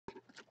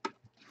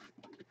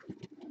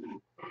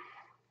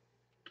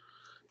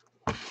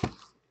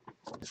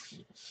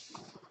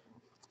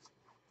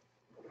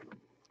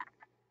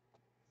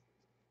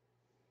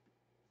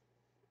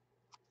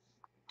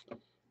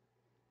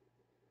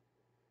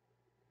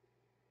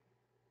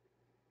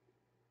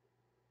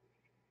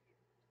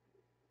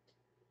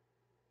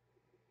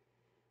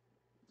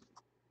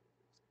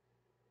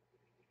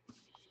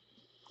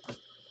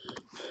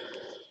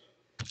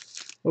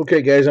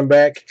Okay, guys, I'm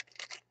back.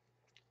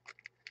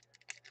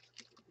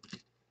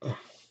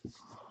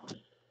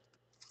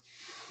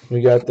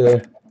 We got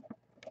the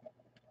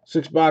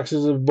 6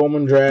 boxes of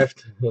Bowman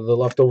Draft, the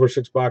leftover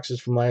 6 boxes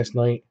from last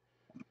night.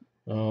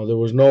 There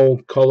was no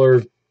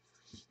colored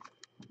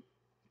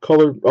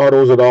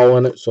autos at all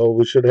in it, so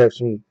we should have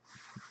some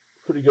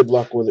pretty good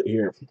luck with it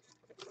here.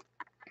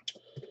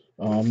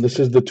 This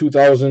is the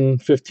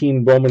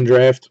 2015 Bowman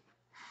Draft.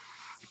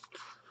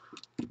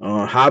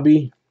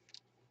 Hobby,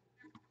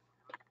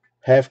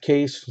 half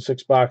case,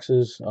 6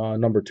 boxes,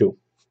 number 2.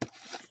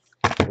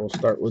 We'll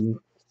start with the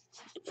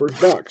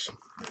first box.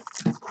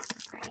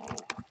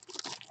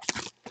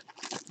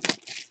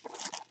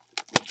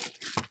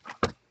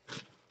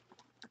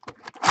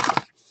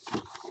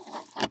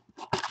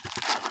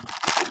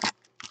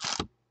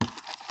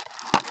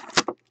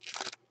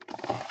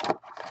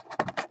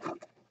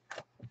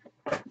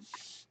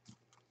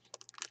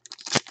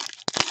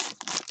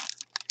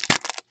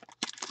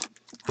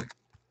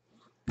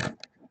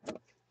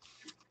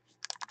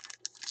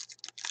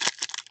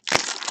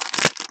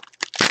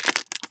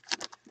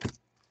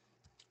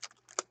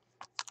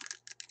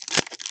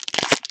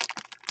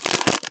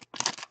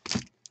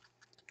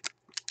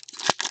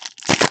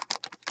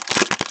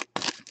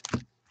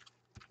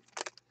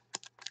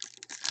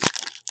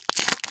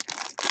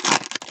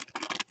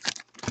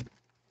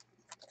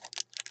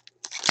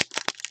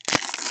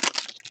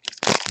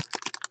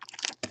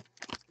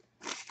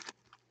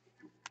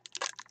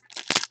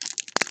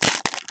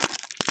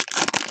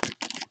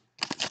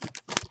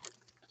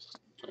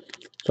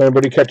 So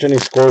anybody catch any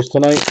scores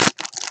tonight?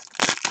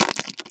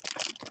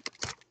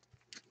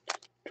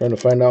 Trying to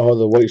find out how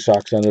the White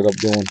Sox ended up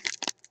doing.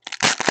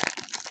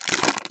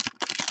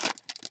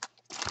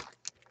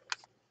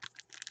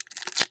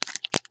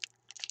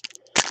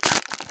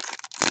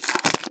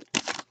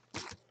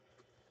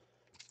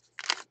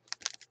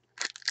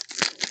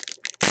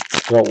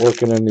 Out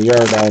working in the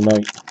yard all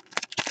night.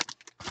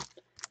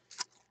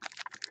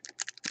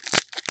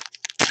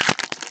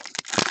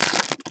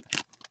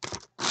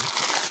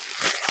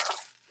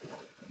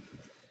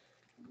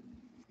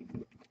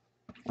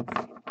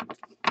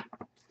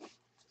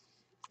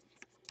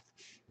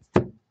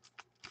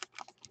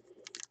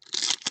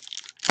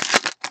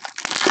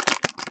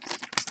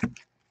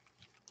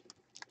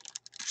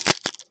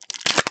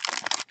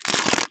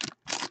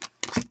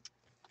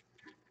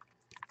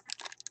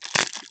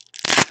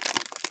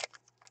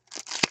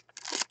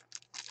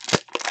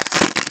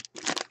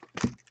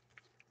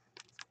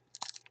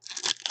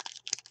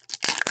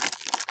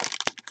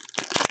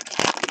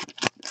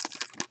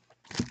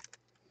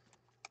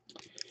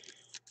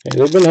 Yeah,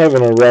 they've been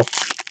having a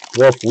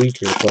rough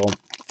week or so.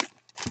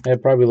 Yeah,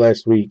 probably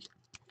last week.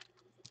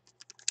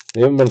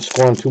 They haven't been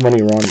scoring too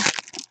many runs.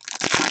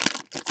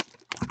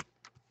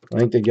 I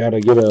think they got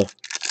to get a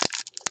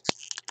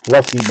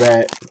lefty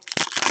bat.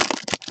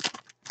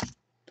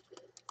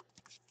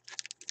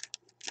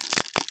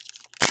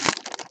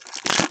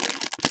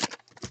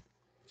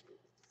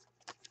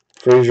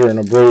 Frazier and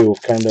Abreu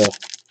have kind of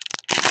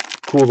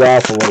cooled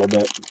off a little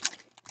bit.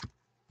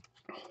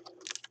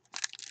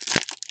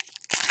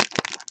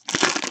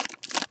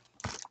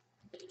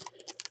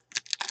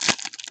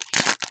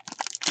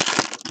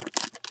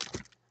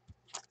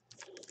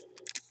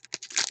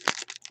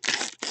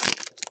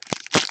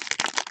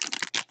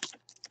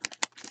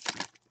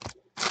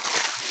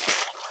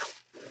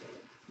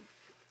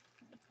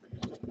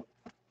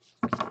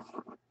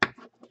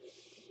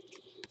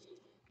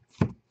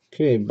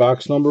 Okay,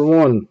 box number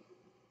 1.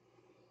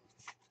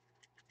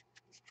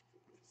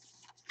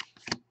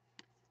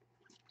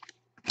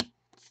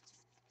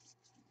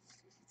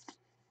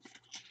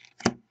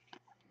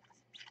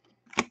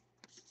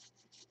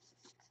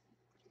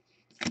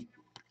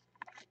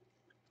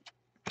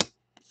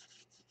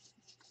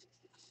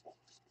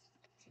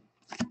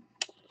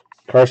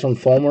 Carson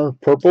Fulmer,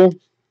 purple.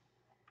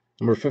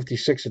 Number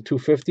 56 at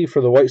 250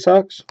 for the White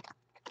Sox.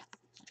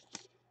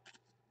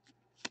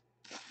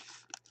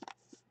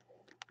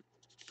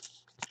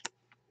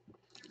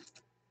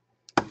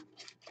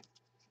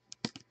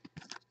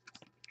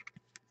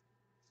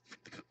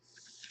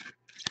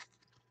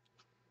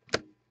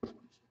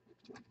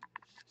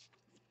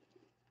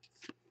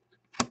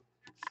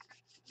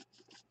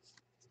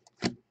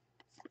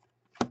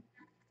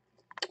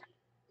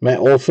 Matt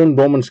Olson,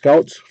 Bowman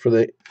Scouts for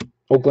the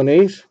Oakland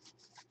A's.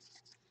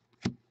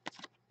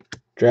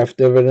 Draft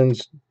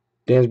Dividends,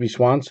 Dansby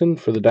Swanson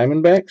for the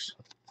Diamondbacks.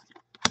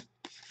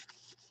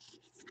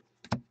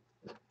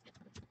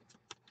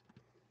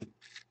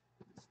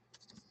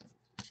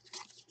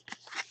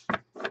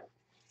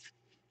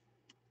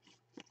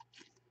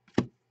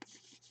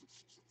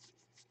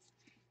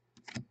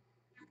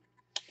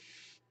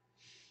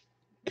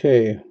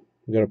 Okay,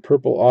 we got a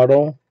purple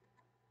auto.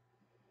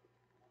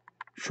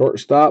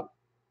 Shortstop,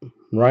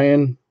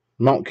 Ryan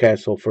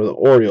Mountcastle for the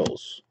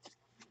Orioles.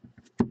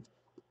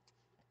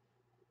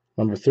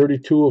 Number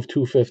 32 of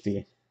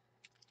 250.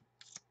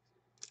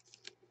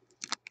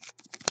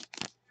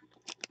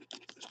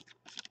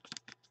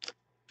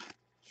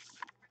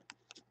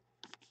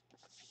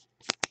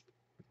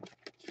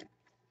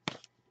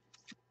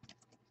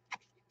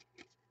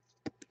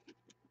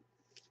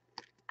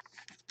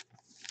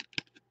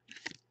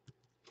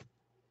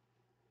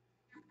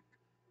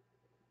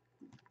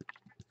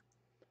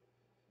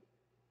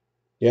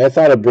 Yeah, I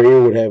thought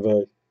Abreu would have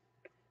a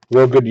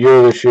real good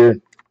year this year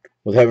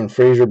with having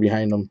Frazier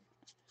behind him,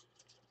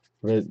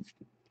 but it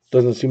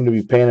doesn't seem to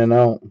be panning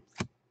out.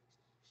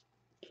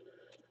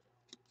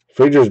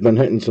 Frazier's been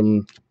hitting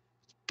some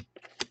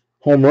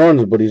home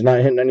runs, but he's not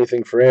hitting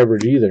anything for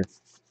average either.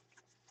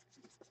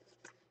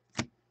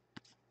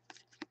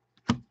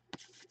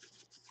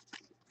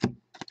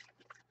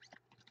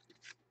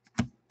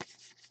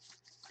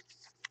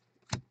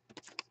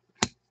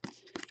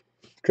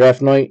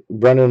 Draft night,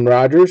 Brendan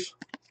Rodgers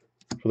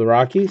for the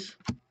Rockies.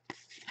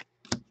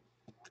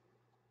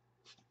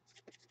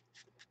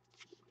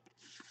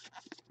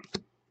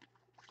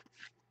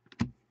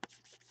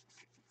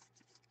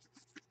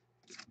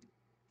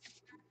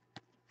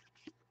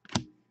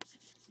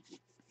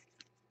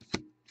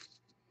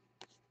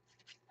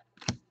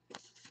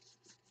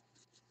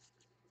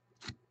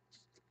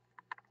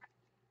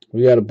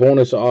 We got a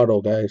bonus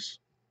auto, guys.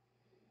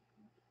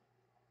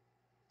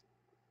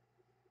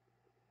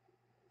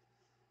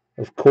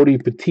 Of Cody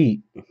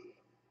Petit.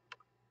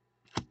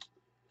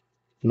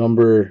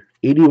 Number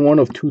 81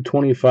 of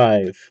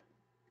 225.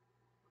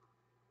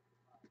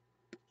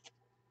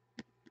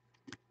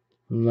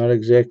 I'm not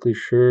exactly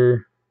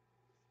sure.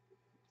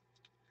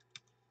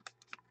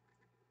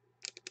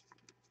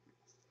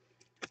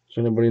 Does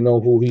anybody know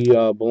who he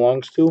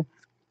belongs to?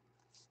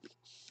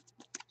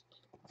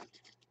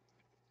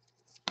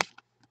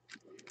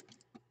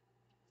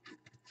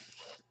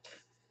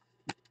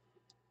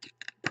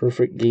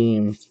 Perfect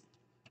game.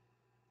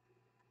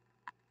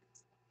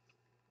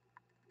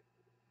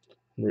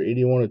 Number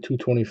 81 of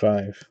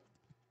 225.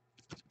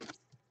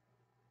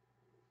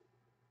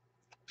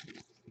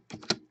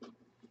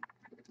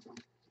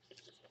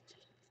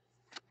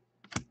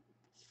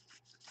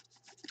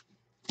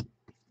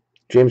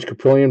 James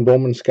Caprillion,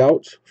 Bowman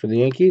Scouts for the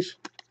Yankees.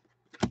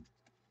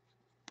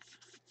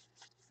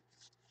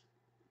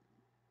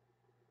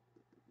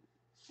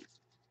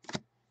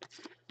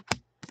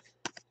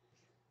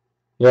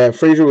 Yeah,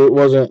 Frazier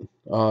wasn't.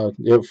 So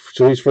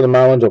he's for the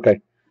Marlins. Okay.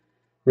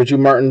 Richie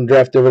Martin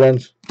draft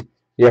dividends.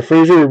 Yeah,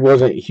 Frazier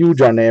wasn't huge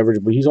on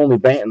average, but he's only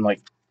batting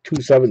like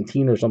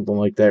 217 or something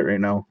like that right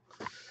now.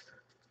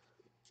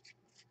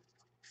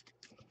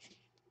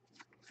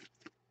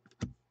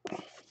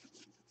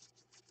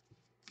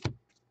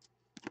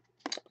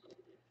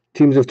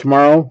 Teams of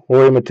tomorrow: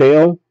 Jorge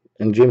Mateo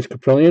and James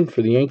Caprillion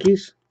for the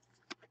Yankees.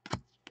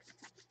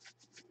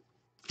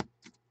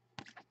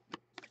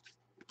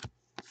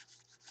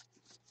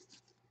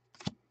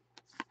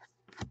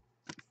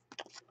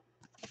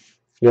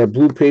 We got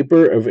blue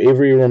paper of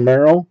Avery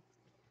Romero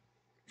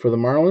for the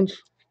Marlins.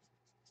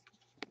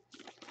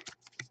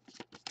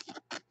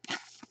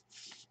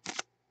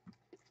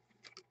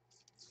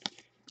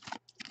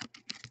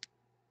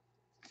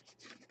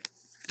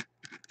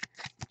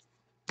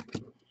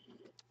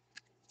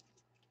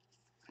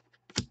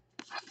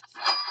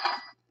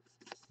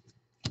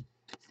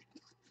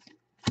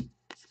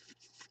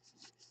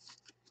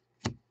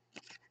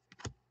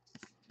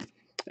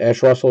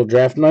 Ash Russell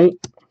draft night.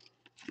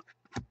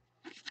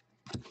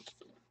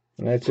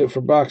 And that's it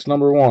for box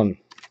number 1.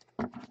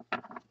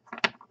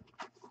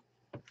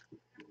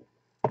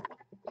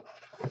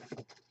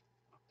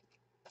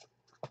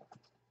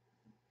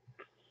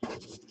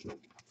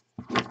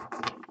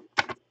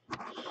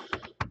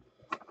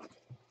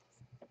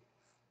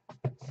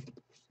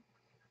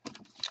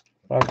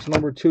 Box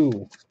number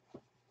 2.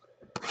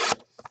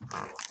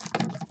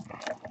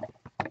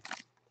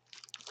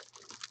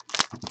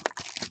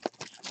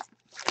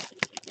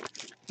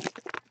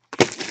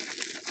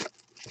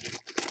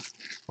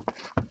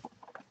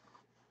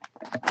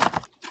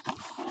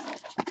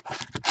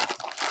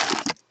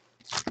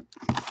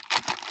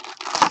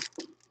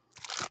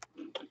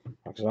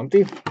 Box is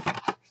empty.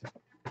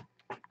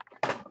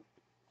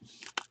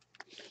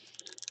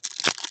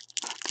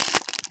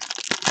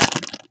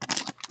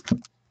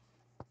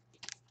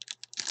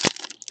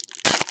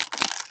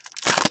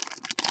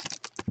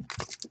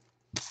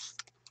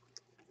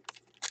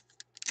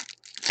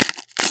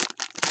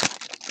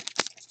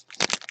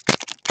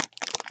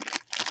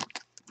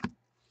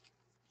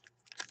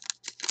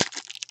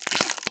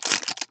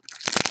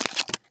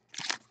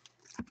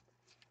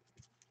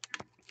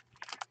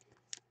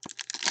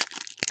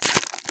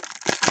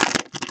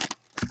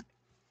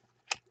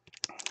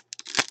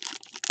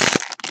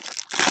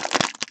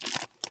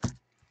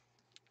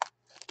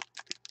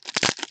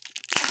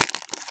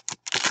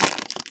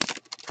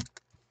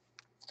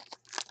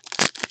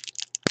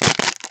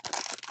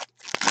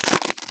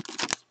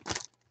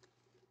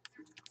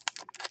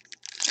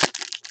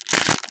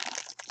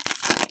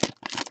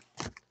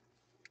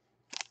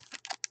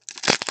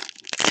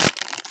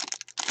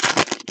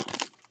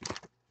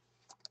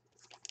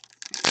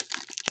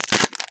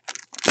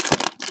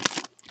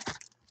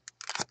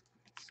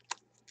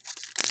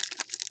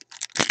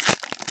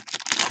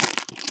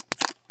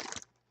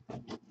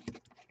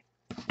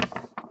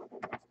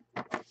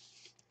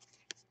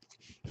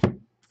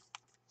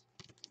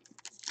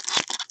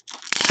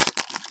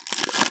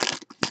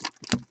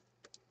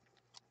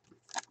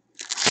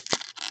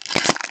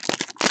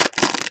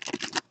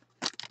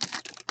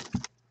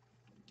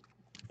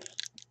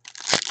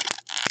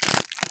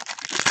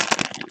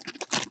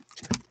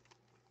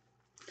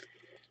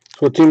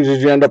 What teams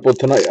did you end up with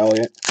tonight,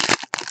 Elliot?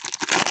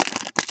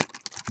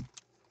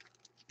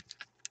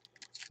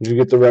 Did you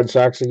get the Red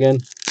Sox again?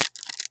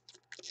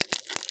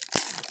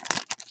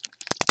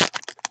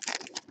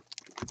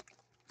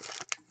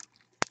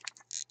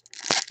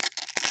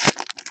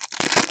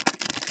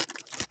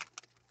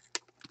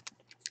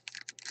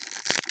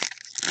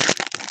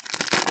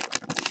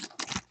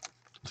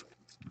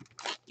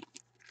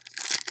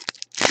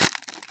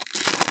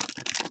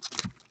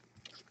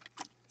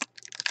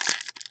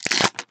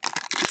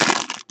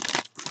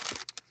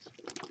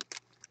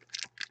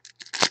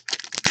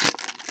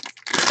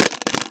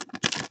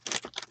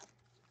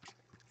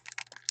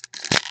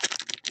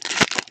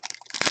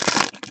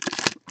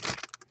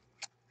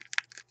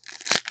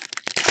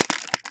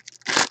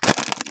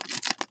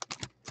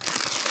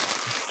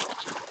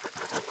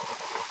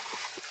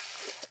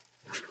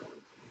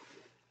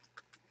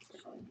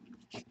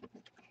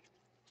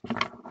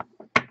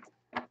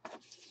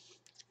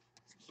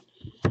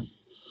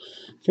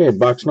 Okay,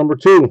 box number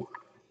 2.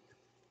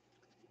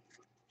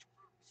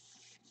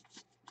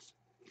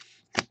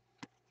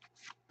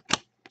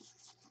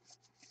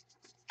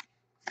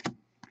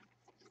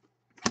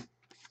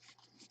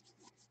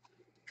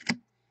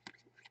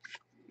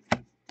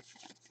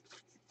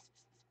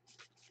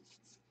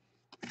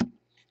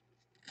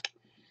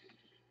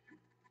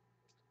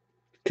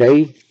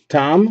 Okay,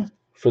 Tom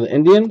for the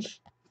Indians.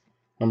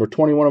 Number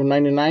 21 of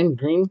 99,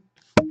 green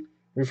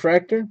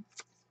refractor.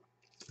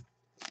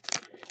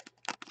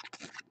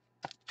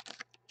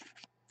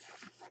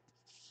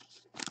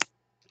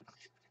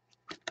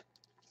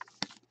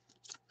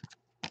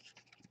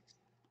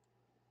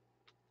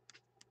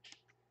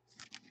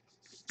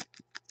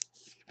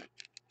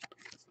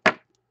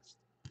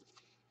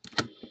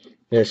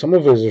 Yeah, some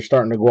of his are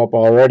starting to go up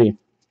already.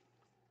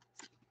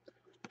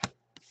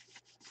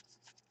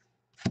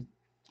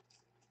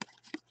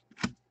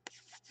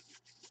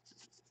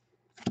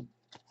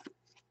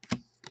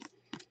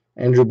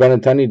 Andrew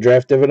Benintendi,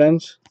 draft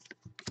dividends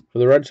for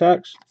the Red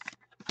Sox.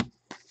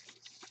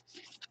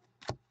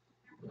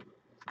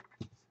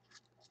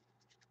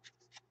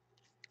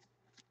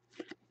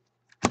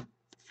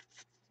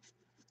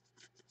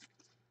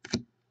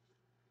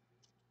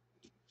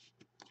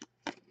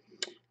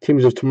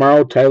 Teams of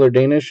tomorrow, Tyler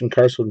Danish and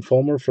Carson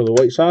Fulmer for the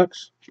White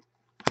Sox.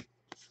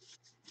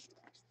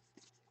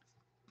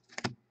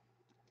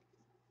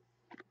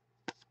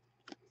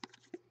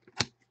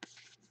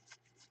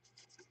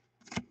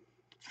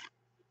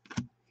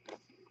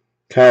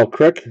 Kyle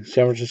Crick,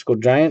 San Francisco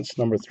Giants,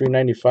 number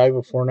 395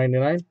 of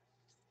 499.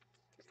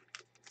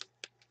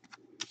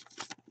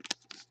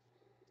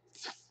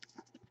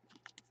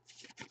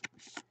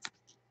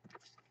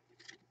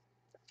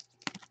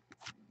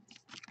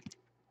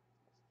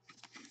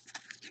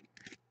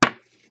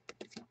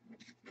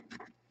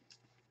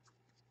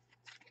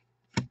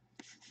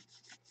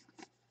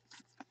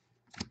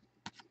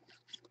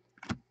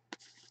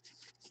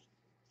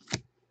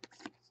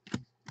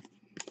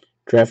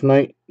 Draft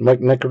night, Mike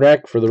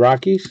Nicorak for the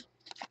Rockies.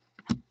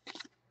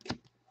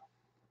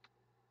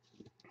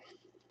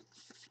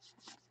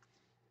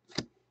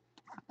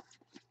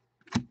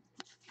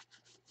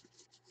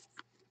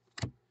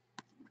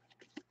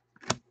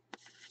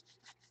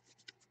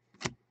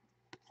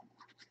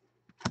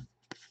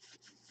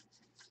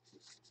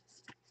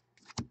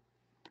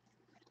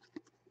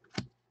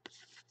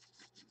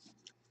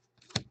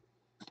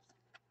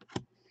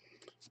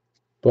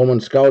 Bowman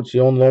Scouts,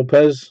 Yohan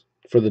Lopez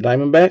for the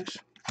Diamondbacks.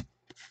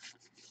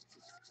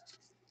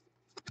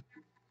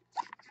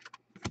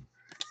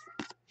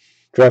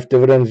 Draft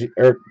dividends,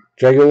 Eric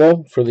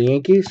Jagulo for the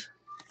Yankees.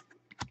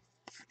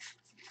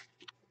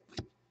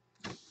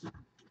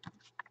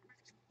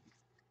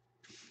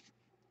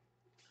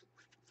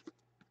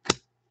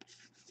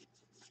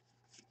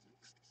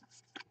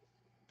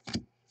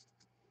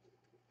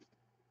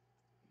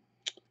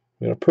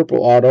 We got a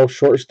purple auto,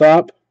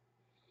 shortstop,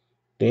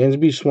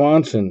 Dansby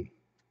Swanson.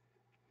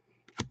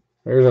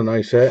 There's a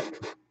nice hit.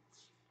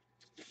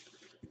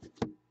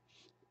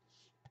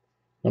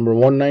 Number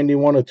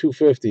 191 of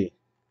 250.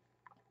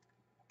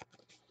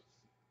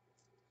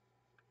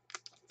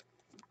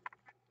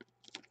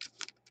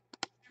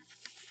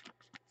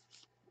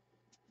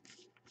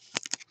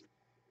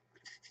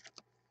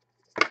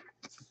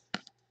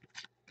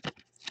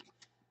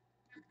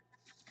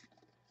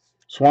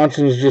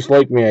 Swanson's just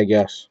like me, I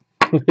guess.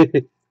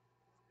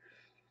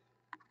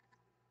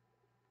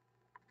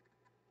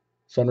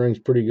 Sunring's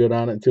pretty good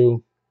on it,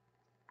 too.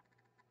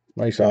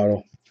 Nice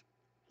auto.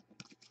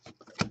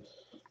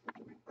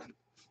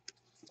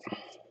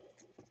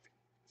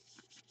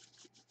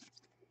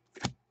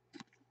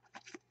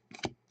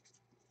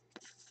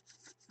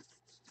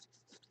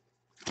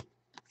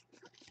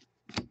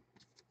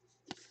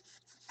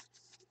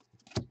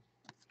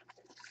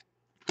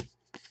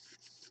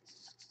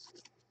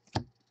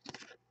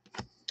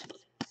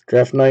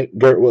 Draft night,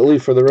 Garrett Whitley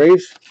for the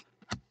Rays.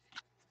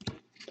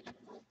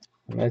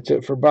 And that's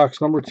it for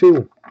box number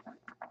 2.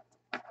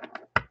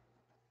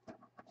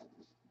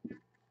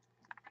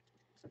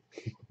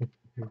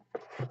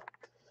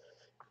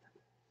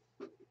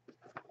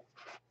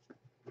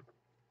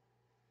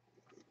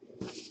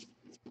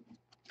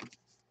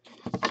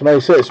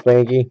 Nice hit,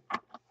 Spanky.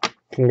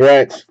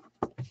 Congrats.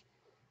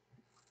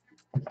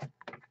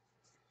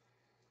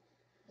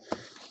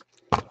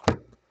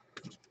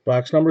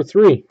 Box number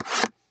 3.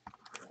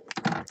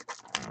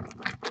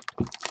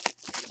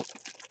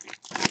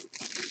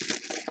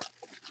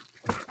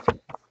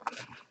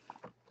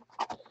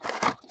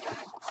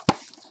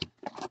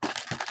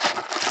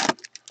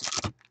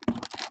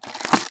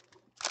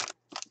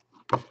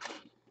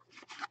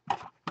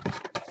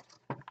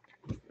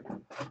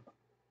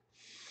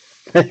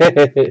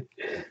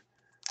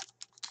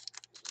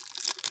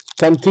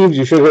 Some teams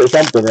you should hit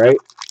something, right?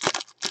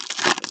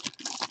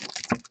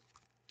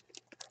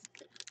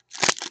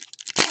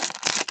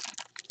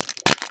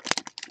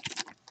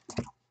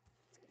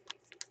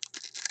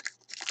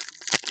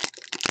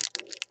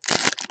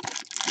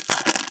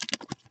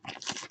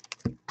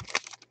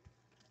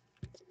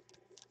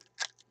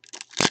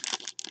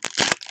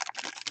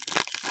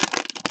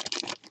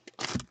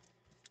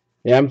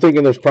 Yeah, I'm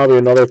thinking there's probably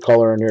another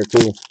color in here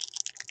too.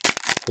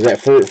 Because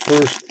that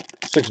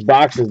first 6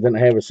 boxes didn't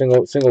have a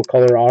single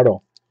color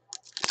auto.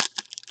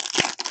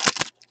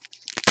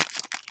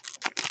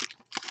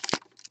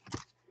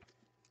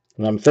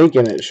 And I'm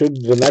thinking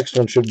the next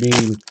one should be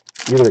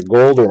either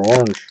gold or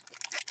orange.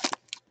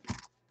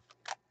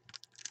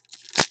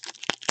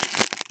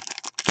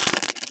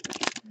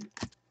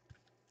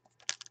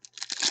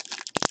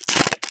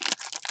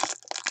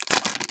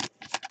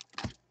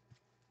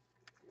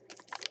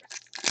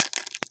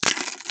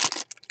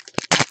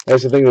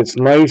 That's the thing that's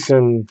nice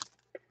and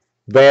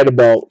bad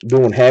about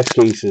doing half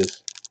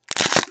cases.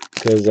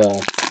 Because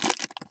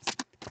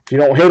if you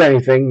don't hit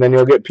anything, then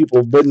you'll get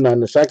people bidding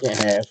on the second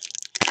half.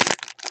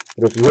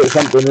 But if you hit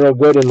something real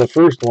good in the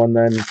first one,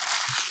 then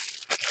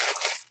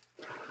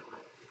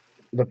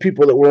the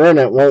people that were in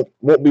it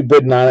won't be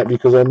bidding on it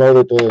because they know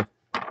that the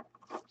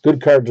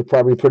good cards are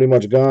probably pretty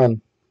much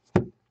gone.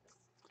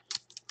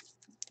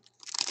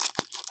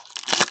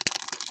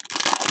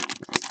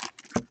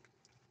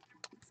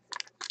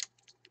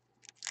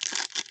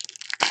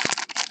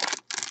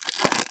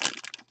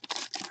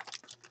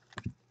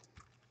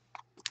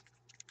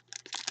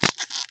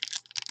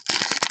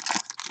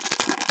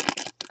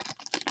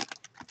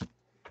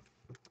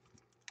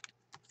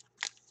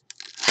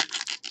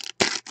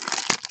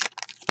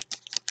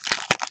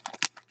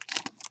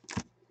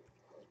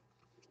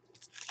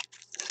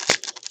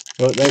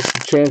 But that's the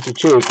chance to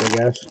cheat, I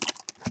guess.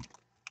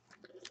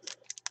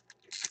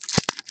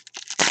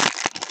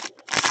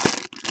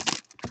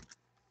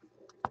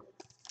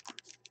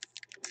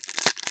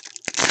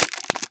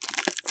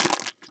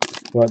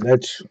 But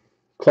that's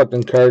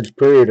collecting cards,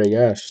 period, I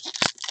guess.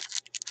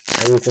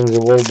 Everything's a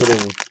little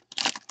bit of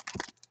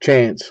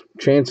chance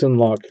and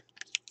luck.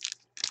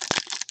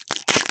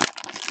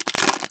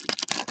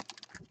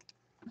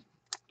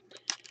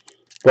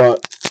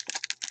 But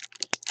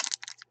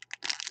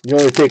you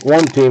only take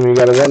one team, you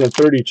got a 1 in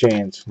 30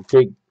 chance. You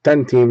take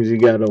 10 teams, you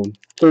got a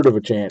third of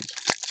a chance.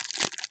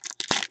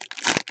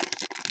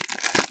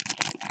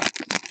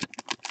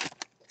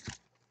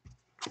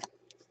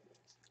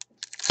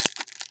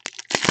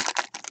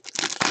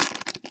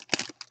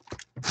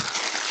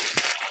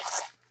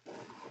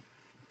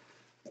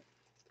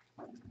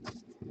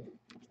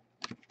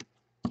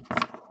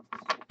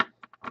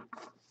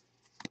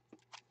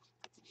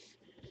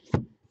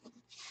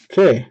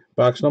 Okay,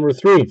 box number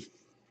 3.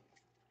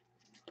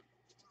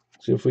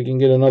 See if we can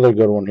get another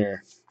good one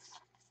here.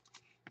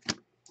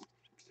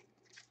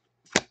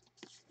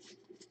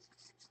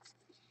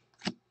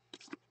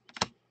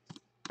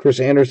 Chris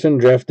Anderson,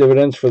 draft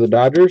dividends for the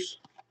Dodgers.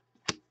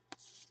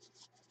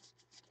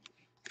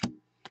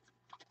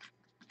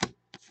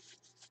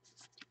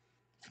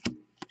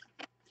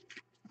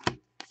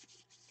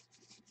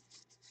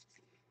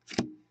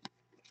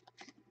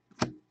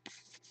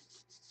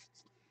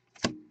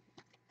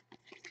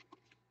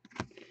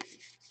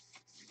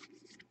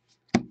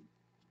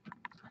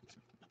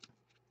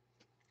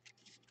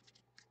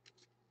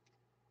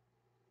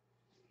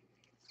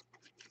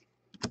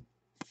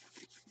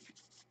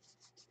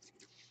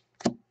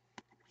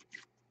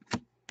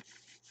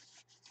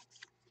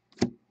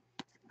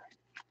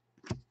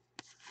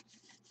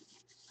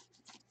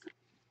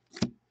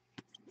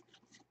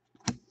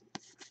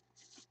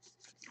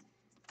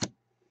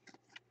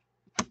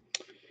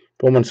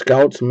 Bowman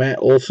Scouts, Matt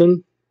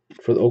Olson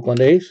for the Oakland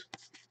A's.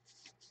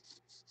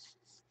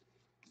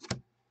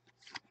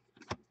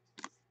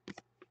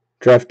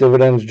 Draft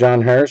dividends,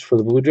 John Harris for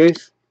the Blue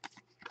Jays.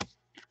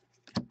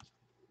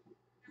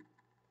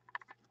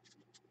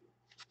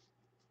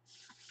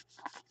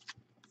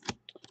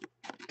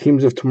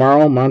 Teams of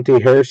tomorrow,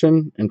 Monte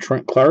Harrison and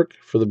Trent Clark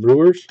for the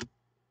Brewers.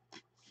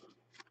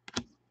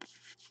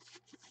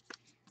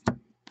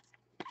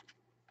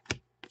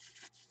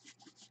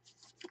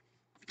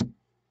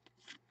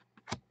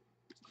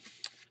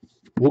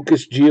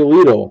 Lucas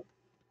Giolito,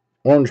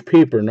 orange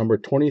paper, number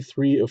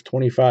 23 of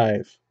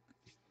 25.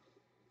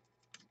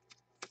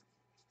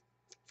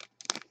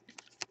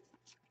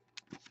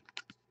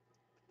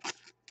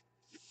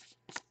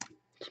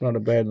 It's not a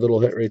bad little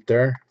hit right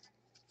there.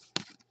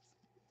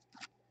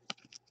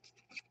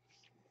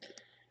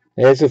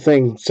 Yeah, it's the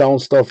thing, selling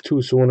stuff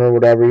too soon or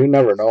whatever. You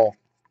never know.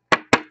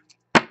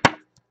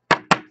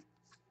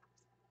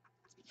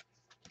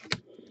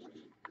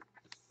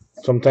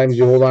 Sometimes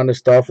you hold on to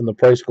stuff and the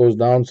price goes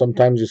down.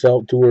 Sometimes you sell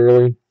it too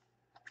early.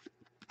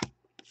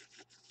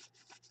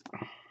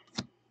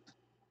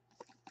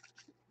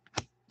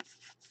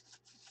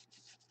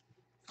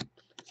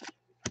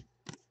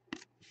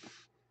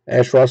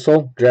 Ash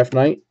Russell, draft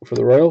night for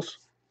the Royals.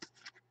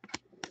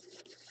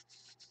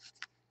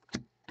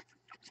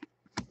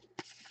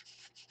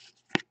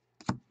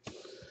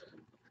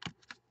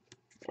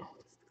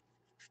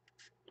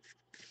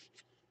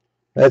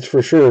 That's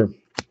for sure.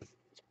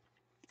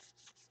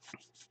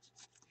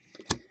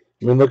 I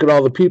mean, look at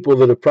all the people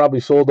that have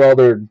probably sold all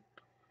their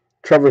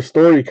Trevor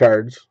Story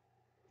cards.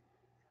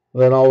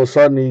 And then all of a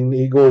sudden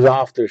he goes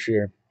off this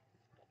year.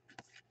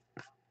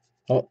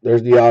 Oh,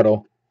 there's the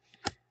auto.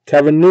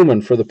 Kevin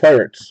Newman for the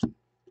Pirates.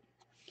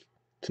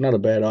 It's not a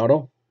bad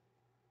auto.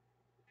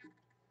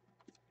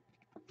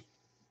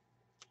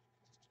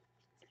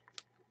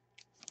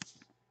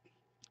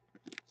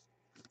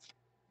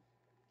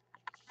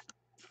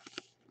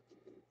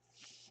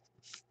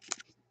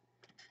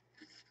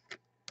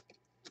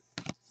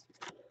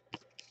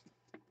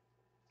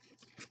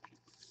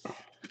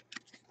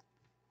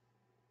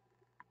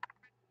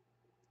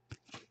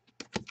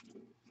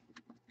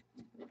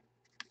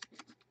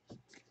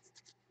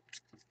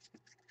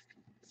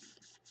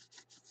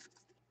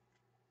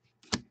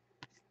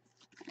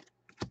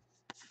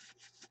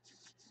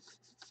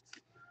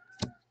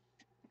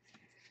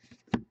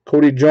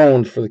 Cody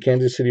Jones for the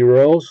Kansas City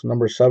Royals,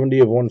 number 70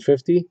 of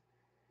 150.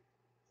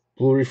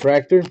 Blue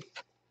refractor.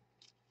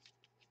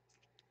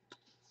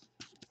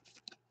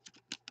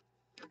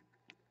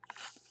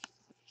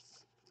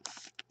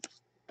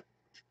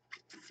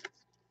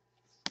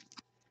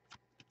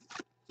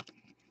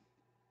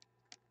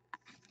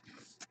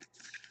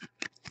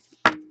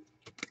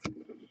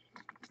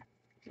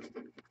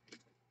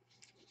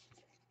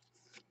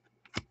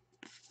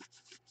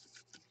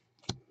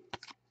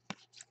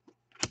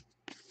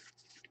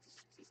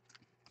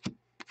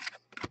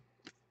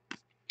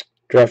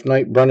 Draft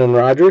night, Brendan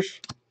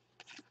Rodgers.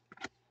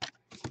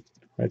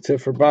 That's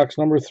it for box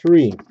number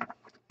 3.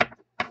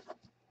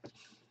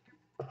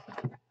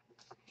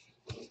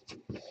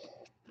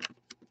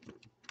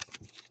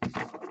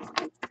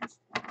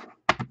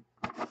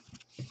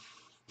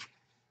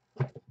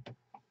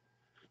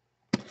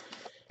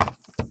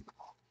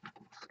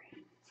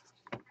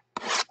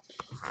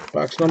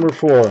 Box number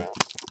 4.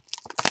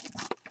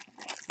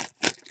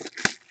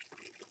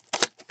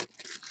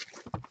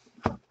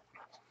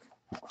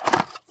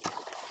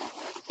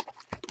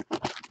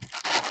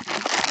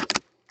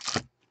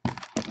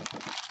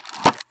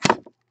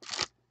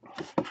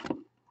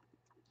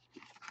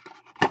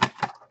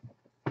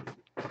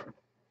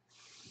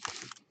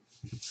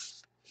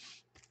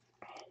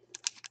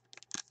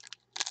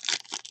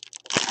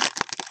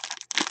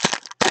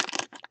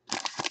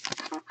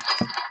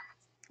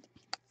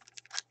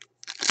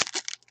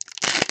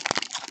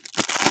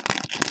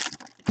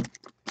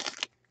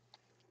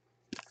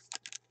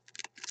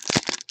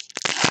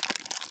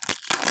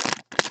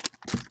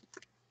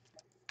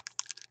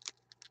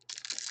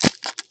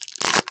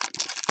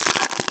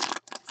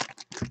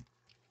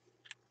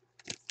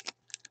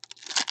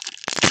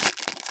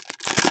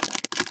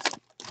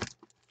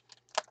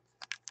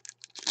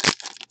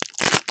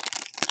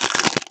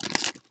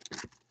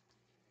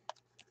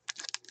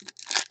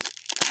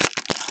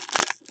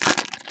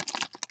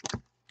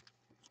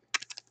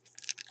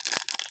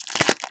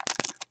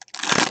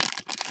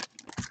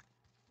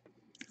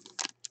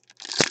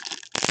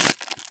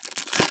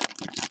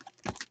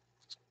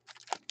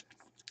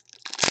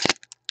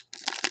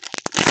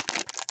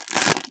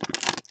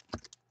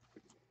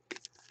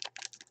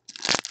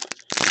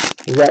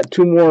 We got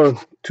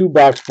two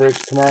box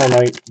breaks tomorrow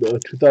night. The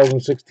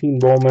 2016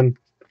 Bowman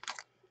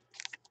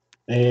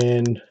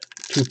and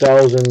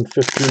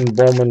 2015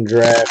 Bowman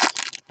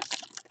draft.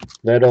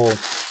 That'll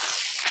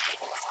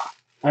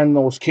end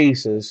those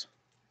cases.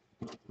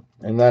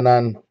 And then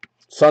on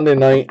Sunday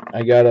night,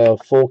 I got a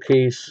full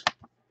case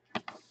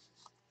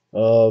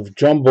of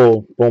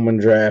Jumbo Bowman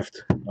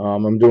draft.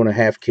 I'm doing a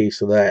half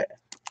case of that.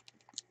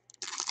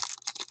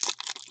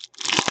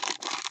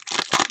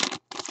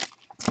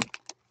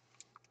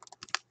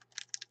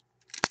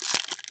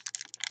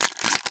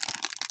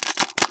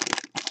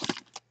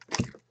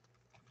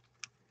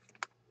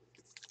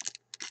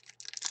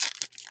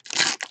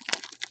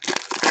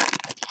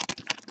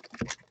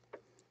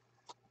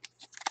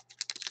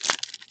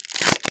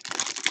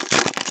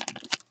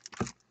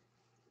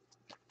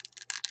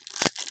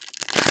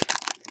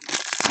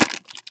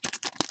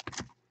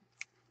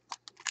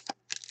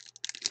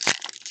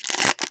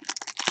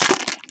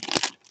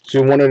 So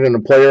you won it in a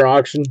player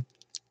auction?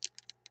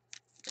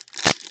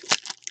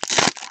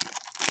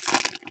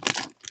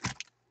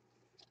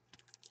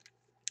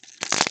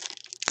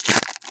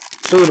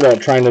 Thinking about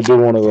trying to do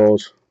one of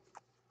those.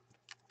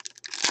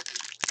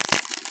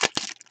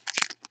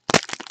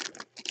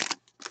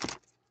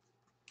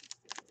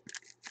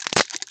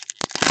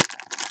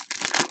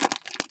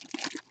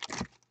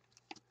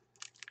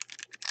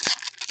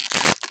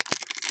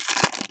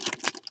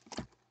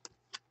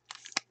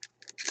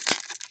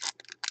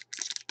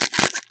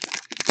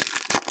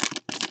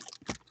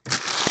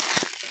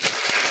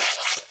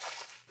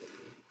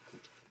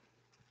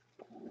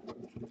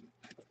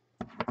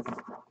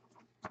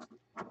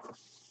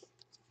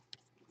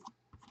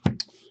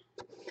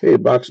 Okay,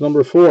 box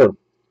number 4.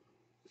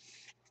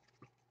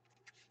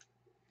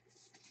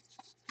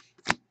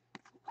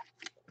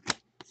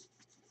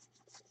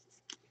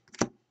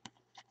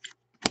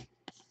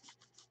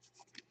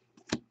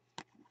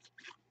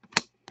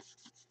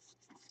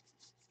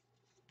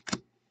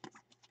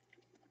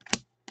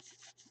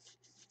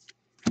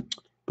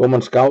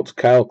 Bowman Scouts,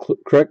 Kyle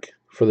Crick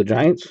for the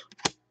Giants.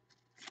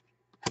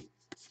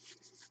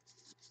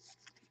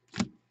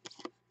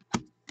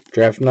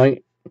 Draft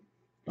night,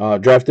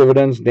 draft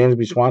dividends,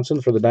 Dansby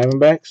Swanson for the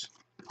Diamondbacks.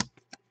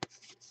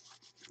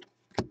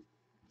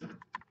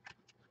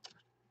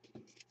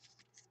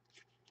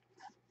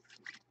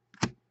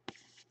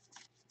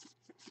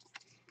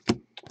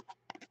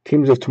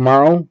 Teams of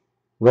tomorrow,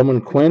 Roman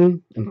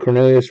Quinn and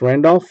Cornelius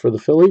Randolph for the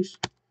Phillies.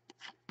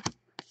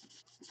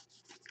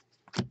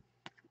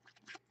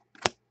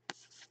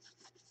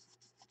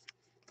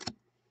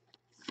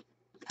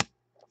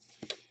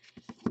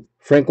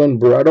 Franklin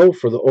Barreto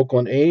for the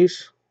Oakland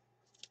A's.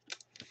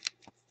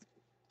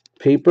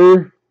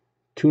 Paper,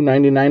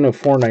 $2.99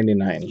 of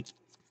 $4.99.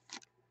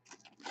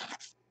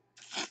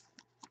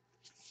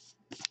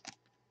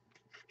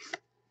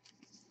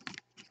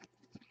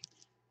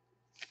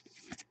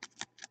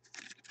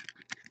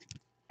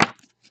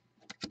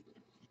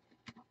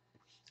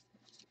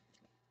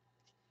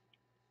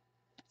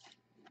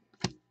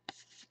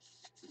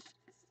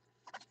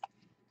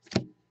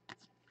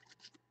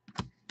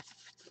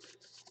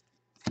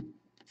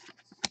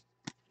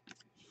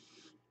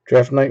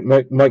 Draft night,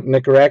 Mike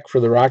Nicorak for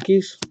the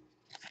Rockies.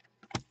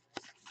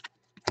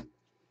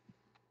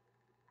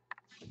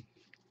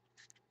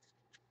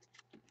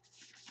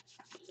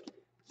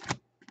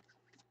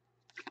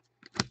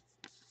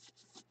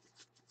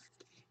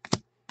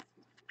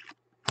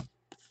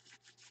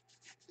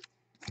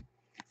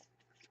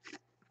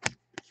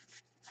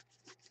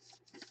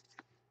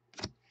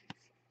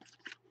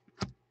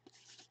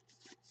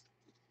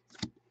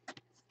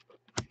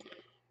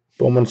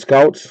 Bowman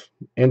Scouts,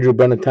 Andrew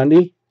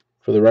Benintendi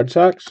for the Red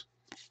Sox.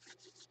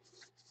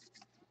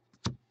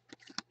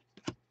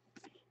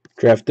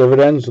 Draft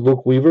dividends,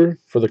 Luke Weaver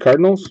for the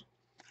Cardinals.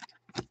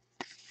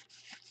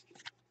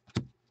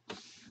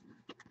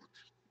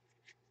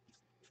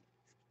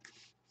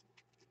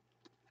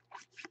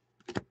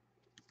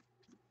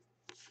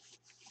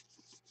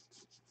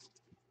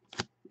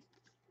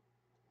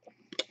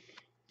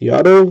 The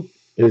auto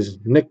is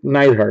Nick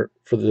Neidhart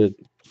for the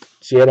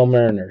Seattle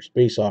Mariners,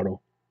 base auto.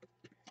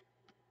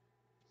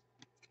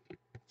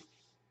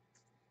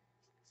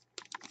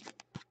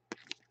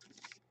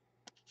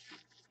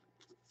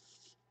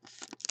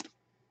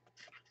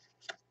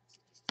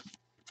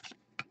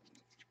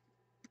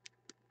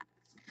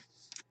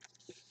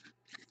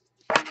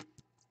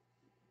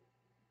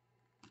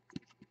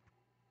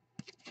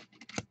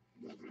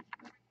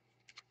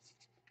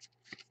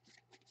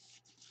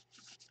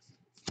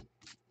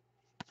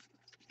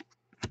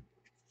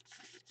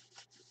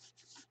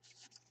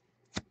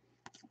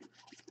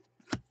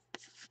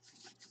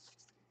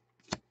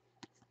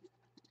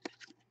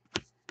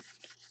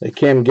 The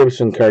Cam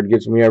Gibson card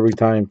gets me every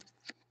time.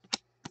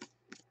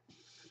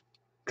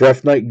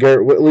 Draft night,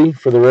 Garrett Whitley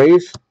for the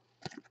Rays.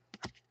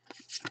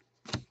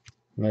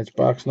 And that's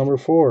box number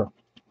 4.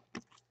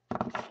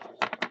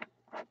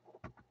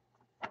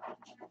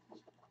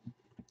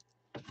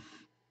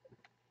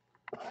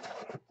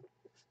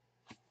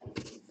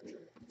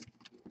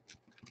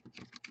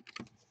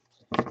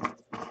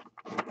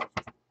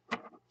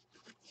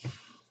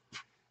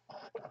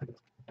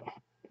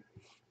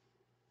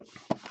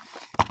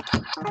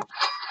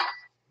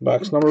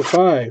 Box number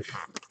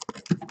 5.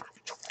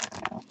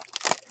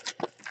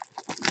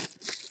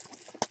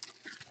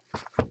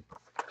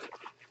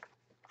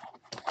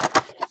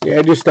 Yeah,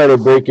 I just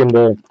started breaking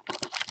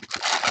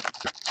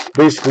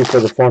basically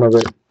for the fun of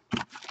it.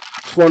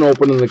 It's fun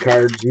opening the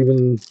cards,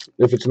 even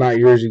if it's not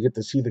yours, you get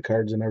to see the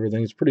cards and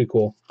everything. It's pretty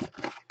cool.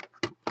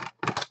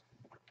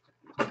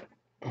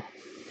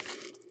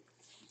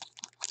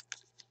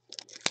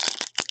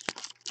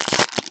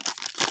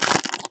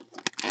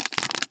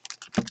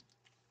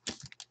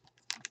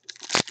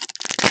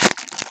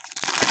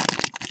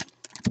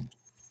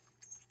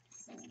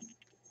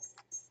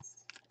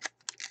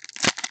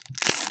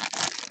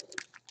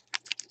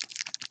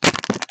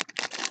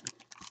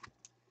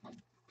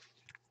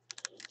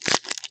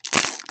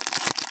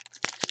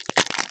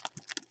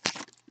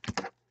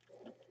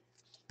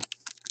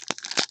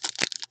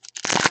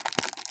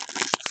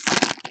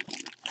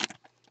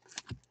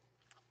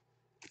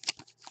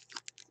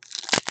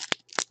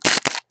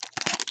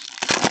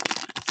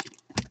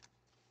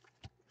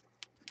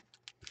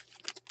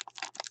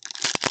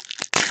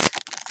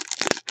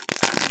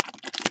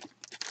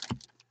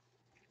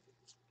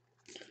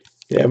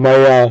 Yeah,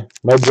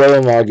 my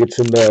brother-in-law gets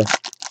into a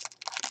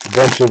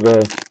bunch of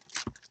the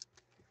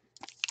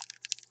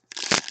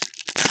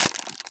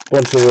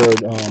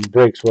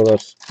breaks with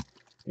us,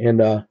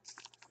 and I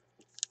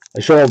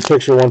showed him a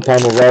picture one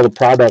time of all the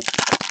product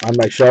on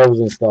my shelves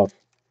and stuff,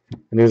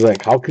 and he's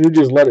like, "How can you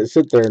just let it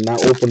sit there and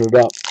not open it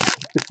up?"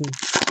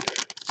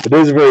 It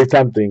is very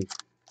tempting.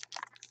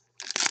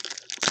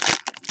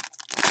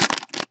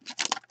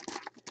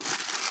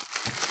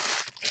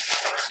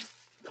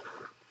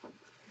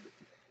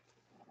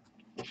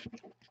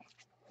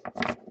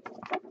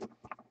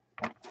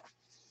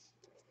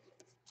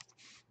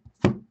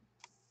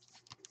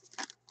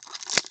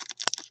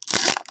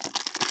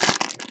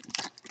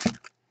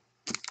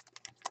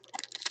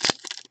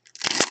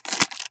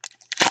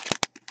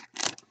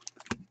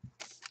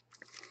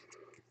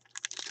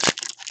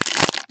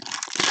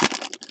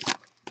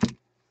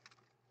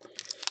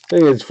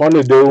 think it's fun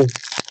to do.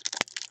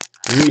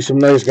 You meet some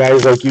nice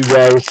guys like you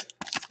guys.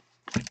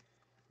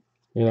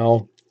 You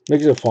know,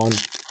 makes it fun.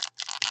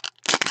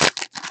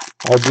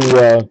 I'll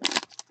do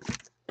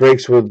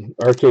breaks with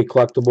Arcade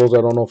Collectibles.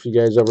 I don't know if you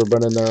guys ever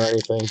been in there or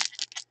anything.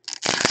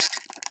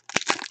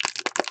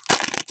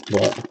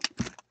 But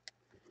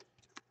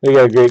they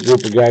got a great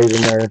group of guys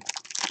in there.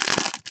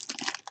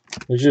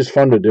 It's just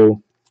fun to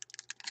do.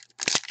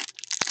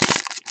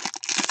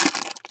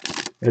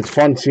 It's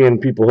fun seeing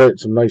people hit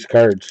some nice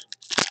cards.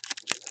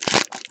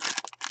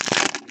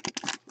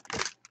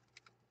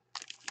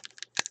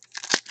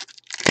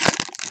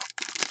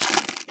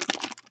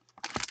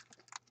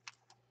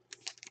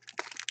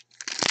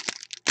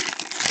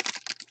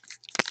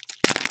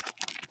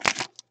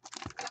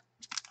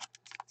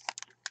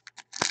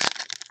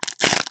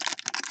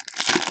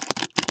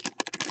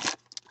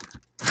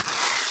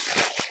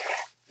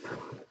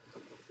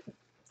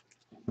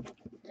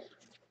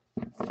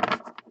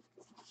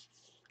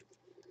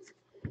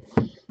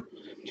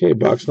 Okay,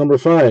 box number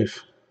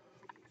 5.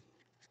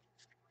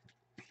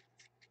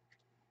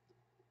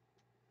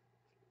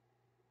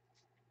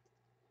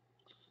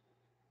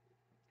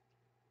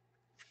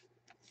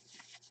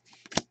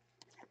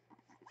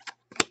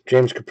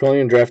 James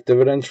Caprillion draft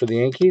dividends for the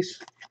Yankees.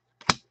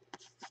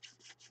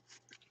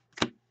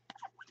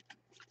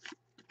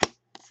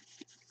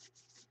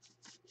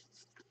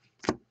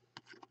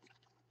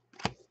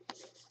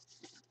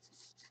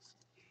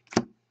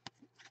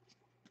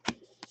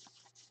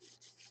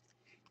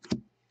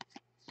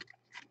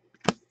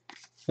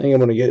 I think I'm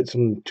going to get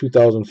some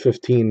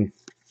 2015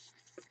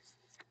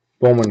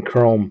 Bowman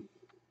Chrome.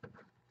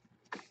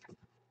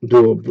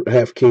 Do a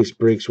half case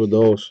breaks with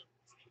those.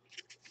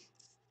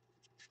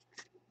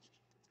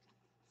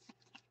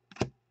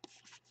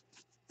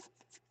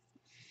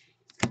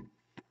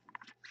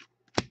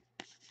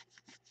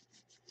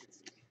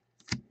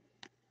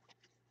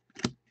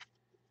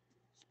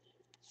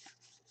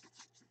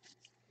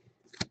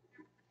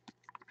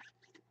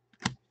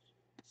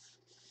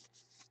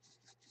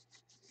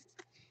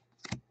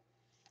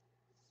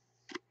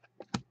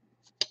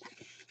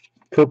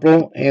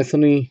 Purple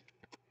Anthony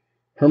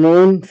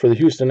Hermelin for the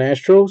Houston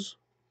Astros.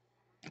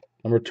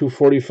 Number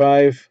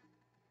 245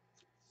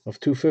 of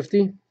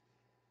 250.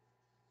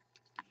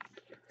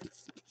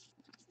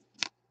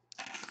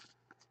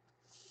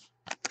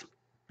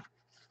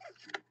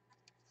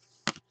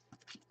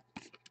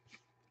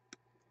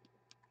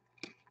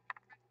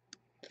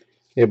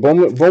 Yeah,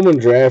 Bowman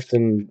draft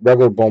and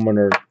regular Bowman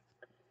are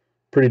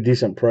pretty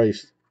decent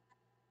priced.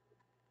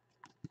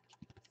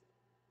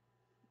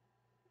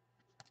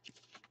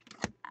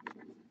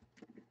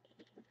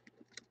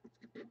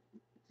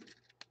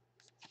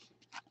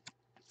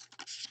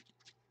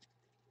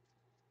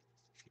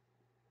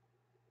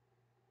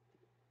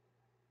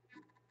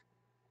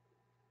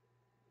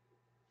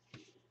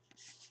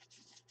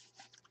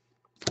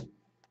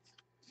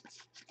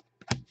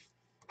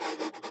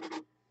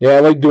 Yeah, I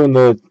like doing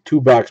the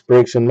 2-box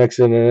breaks and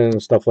mixing it in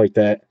and stuff like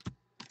that.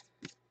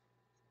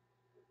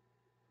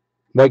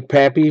 Mike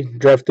Pappy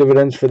draft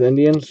dividends for the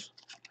Indians.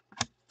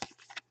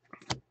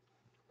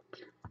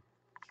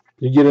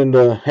 You get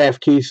into half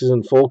cases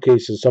and full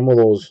cases, some of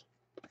those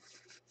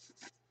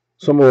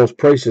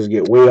prices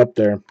get way up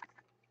there.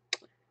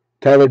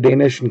 Tyler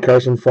Danish and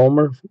Carson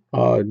Fulmer,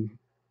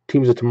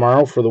 teams of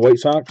tomorrow for the White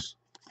Sox.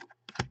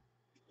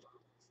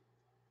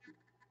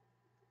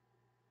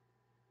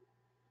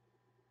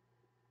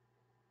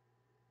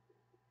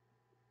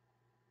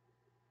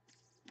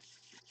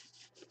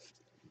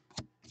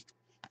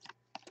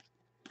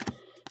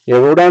 Yeah,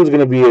 Rodon's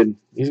gonna be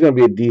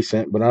a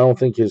decent, but I don't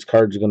think his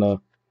card's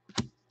gonna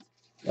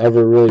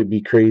ever really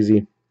be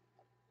crazy.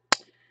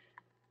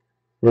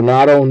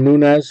 Renato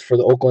Nunez for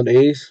the Oakland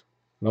A's,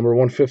 number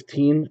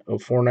 115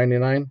 of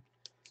 499.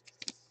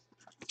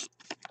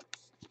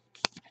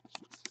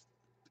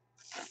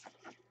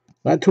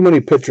 Not too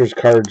many pitchers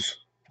cards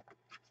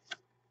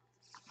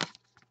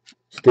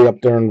stay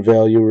up there in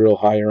value real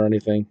high or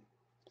anything.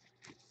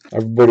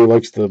 Everybody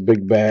likes the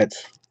big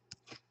bats.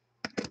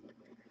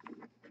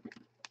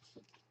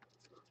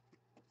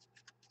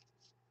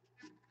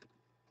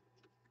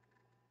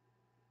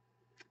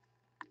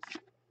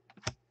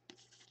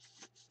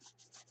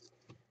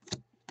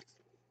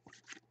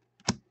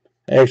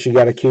 I actually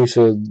got a case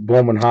of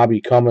Bowman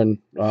Hobby coming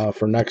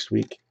for next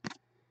week.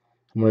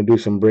 I'm going to do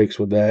some breaks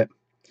with that.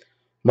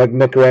 Mike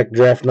Nickerack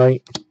draft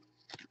night.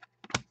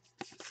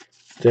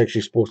 It's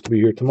actually supposed to be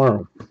here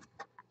tomorrow.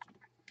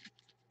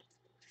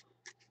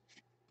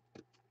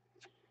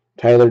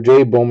 Tyler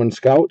J. Bowman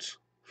Scouts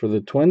for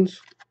the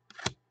Twins.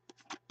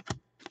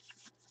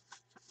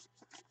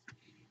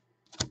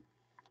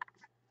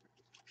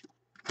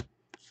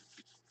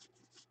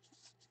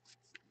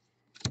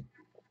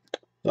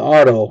 The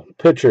auto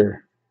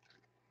pitcher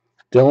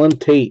Dylan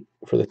Tate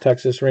for the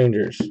Texas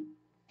Rangers.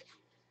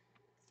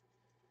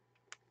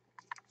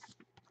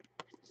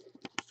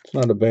 It's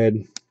not a bad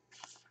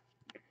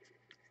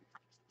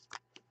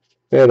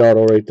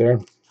auto right there.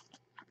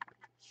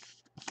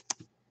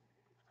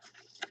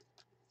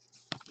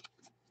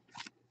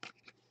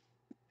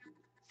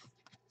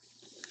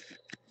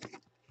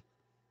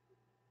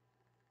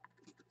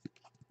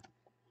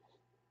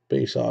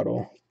 Base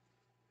auto.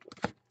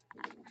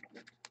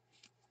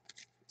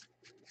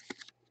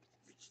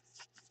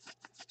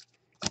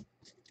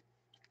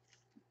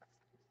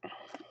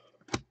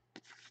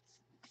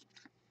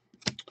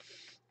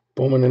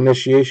 Bowman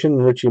Initiation,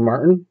 Richie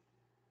Martin.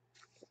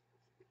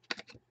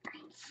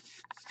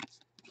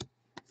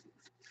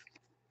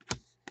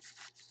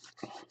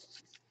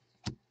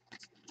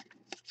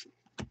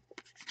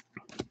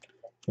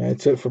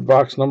 That's it for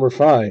box number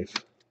 5.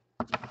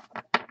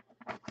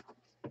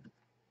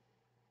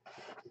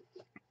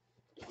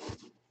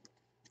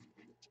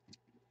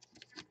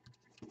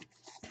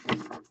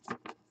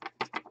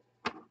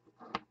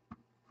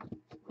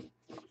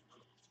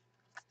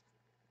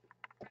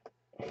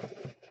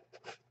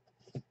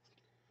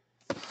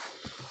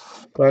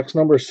 Box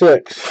number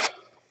 6.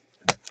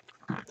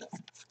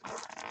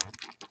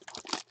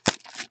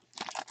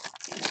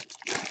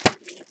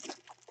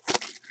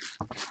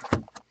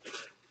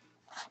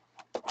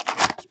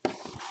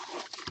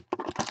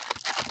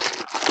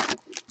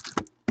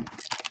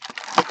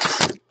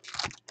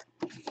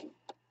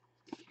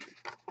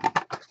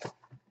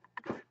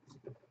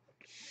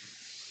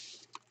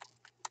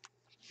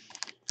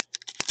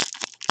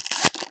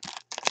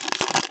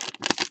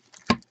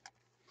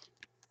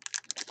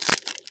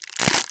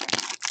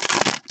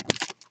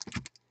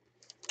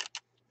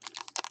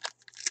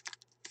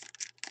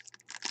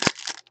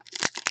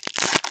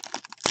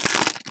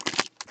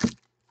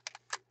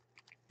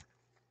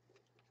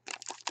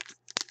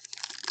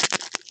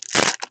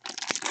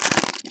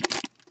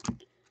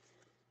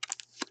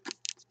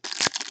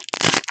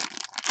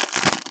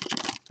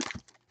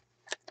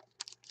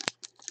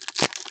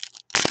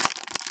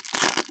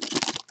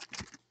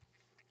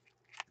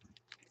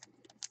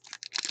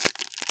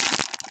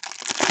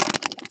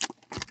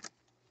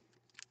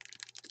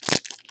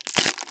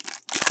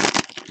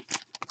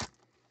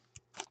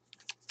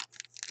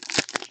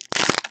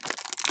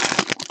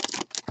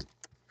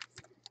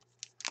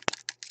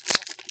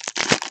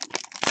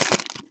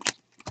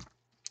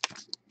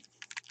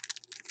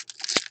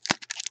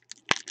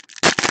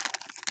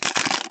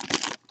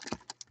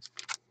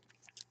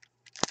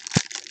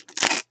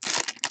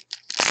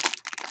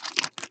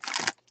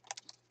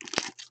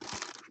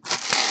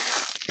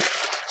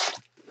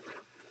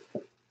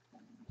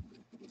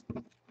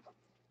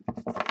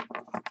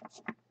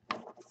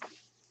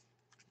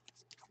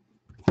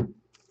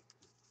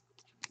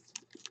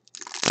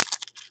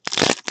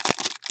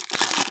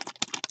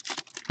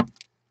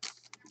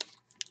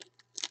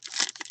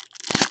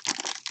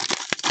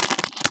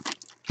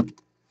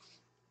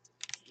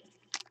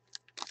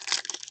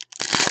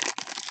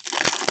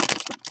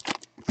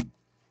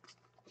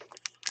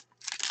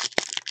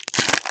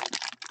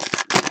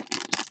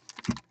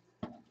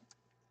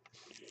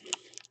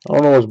 I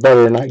don't know what's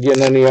better, not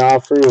getting any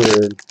offers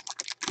or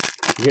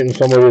getting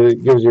somebody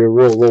that gives you a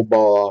real low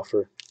ball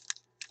offer.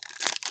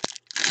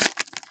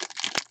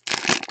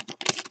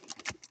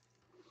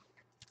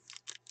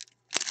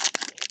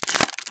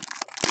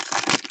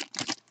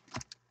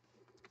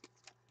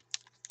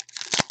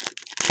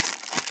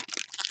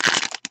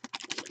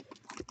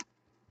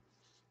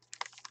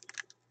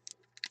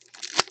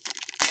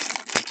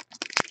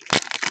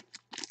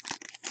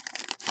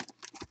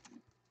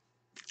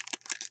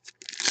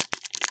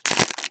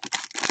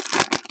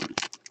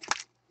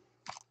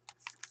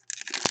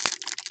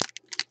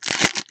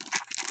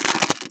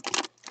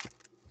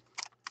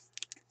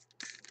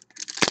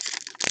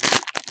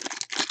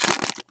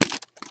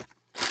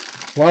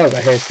 A lot of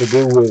that has to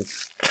do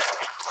with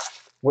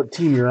what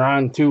team you're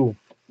on, too.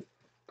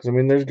 Because, I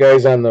mean, there's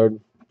guys on the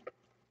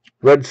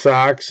Red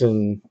Sox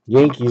and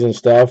Yankees and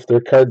stuff. Their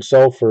cards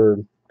sell for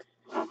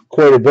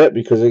quite a bit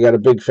because they got a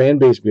big fan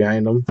base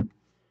behind them.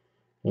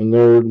 And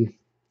they're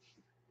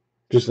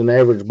just an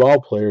average ball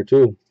player,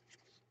 too.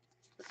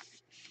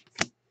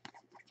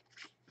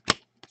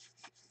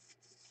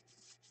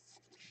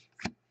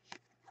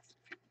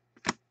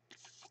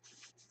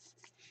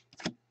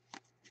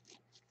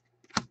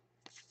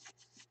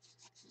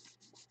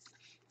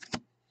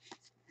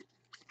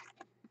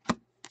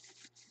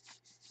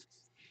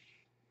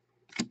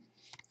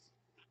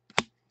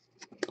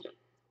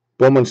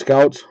 Bowman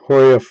Scouts,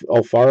 Jorge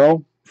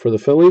Alfaro for the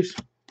Phillies.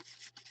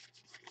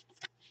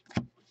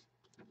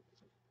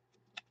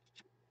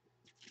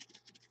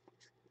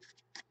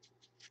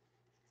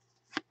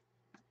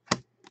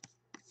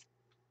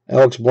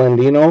 Alex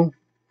Blandino,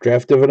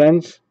 Draft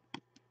Dividends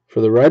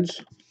for the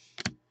Reds.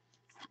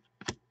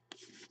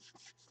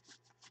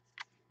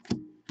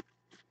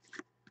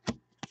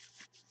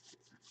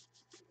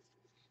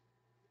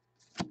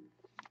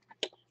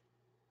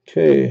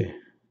 Okay.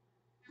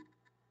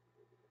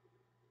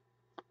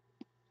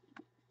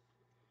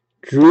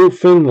 Drew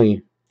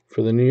Finley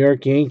for the New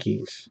York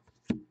Yankees.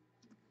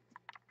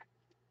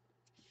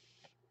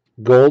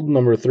 Gold,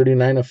 number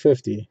 39 of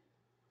 50.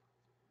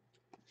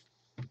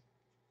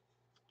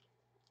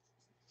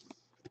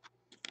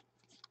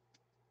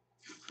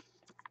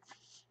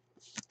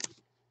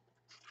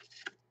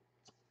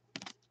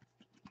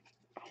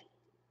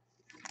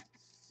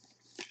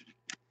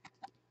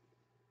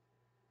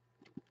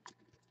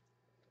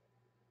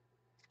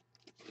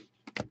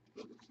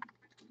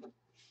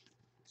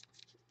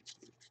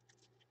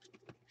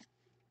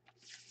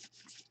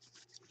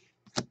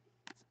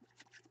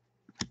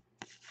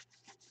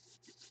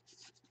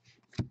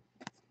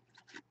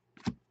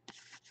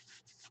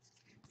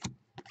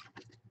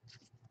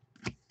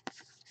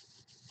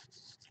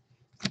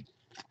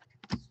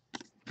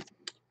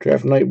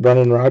 Draft night,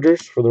 Brendan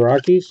Rodgers for the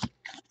Rockies.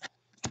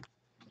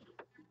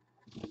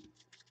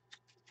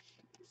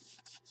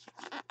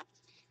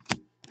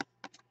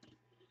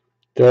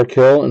 Derek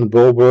Hill and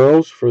Bo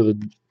Burrows for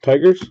the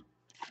Tigers.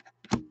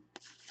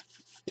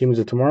 Teams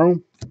of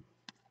tomorrow.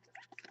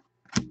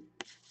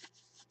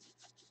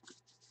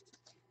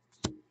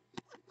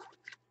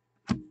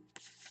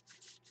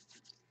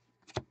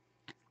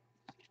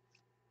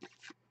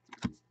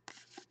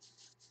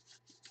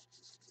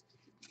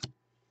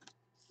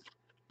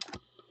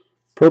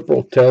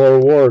 Purple, Taylor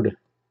Ward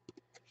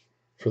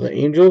for the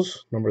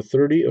Angels, number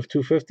 30 of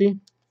 250.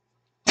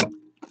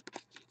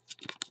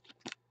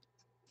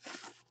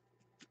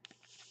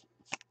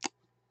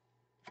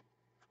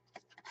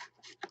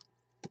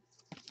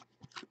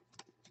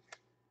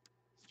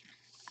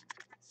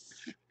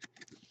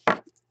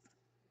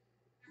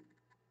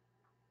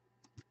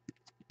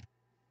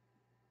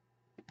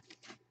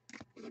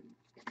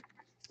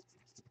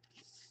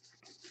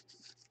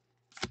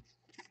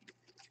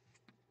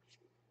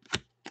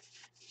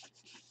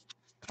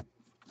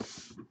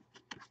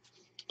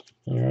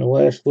 And our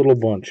last little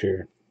bunch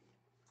here.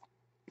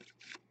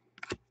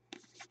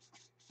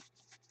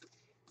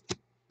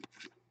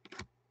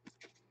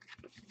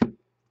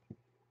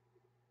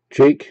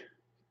 Jake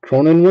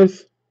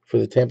Cronenworth for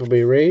the Tampa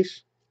Bay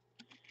Rays,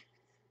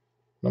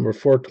 number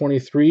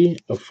 423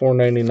 of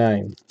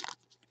 499.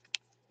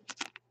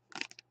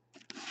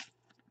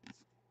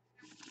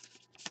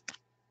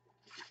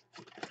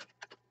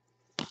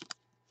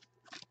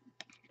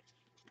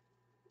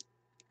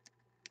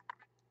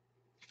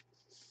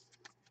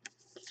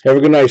 Have a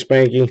good night,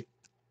 Spanky.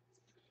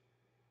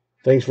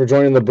 Thanks for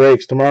joining the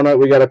breaks. Tomorrow night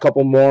we got a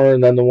couple more,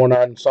 and then the one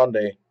on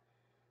Sunday.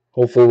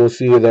 Hopefully we'll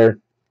see you there.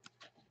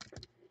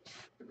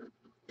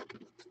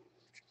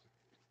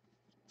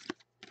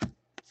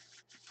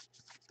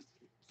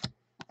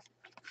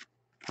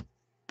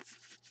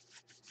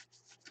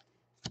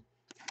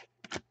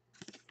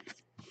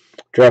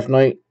 Draft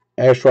night,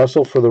 Ash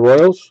Russell for the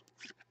Royals.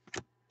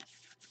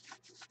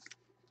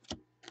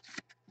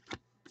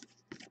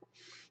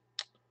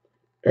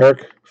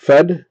 Eric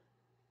Fed,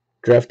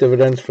 draft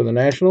dividends for the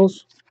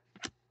Nationals.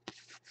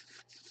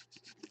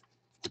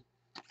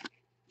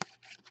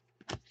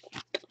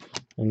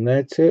 And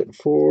that's it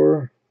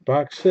for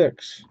box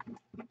 6.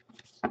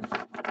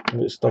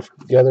 Get stuff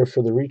together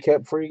for the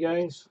recap for you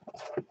guys.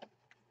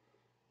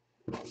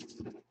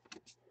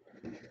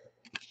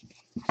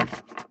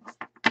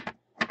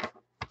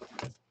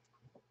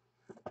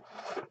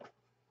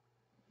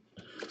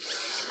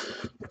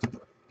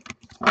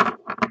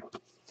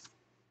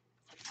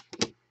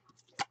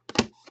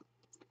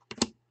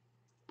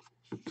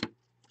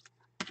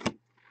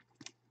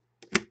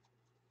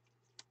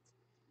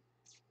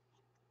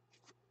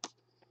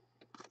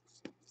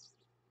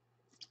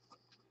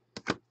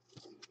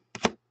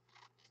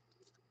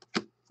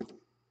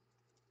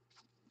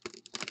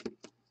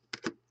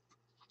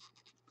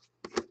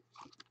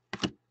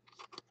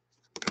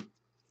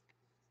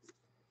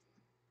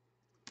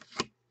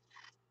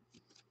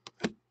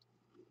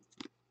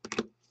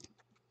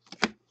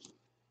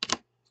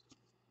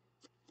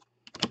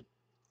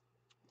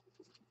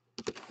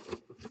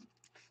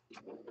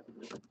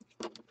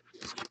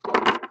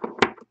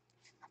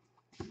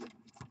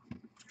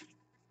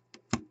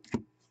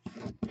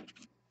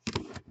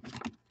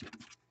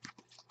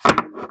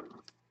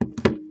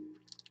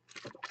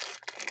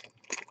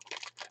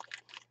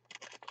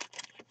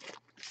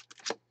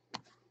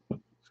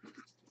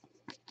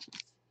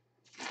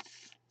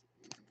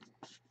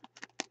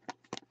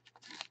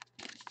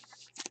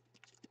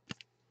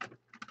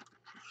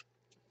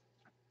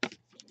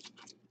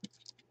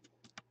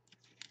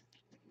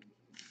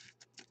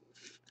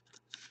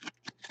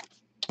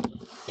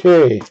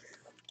 Okay.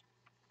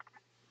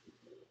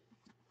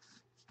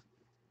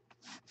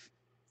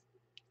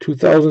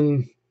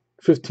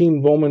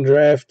 2015 Bowman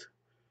draft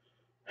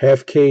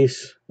half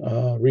case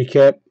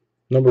recap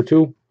number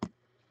 2.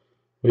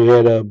 We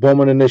had a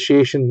Bowman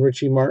initiation,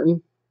 Richie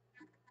Martin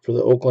for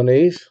the Oakland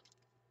A's.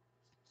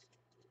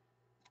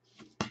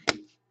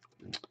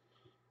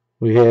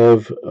 We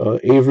have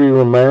Avery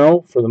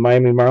Romero for the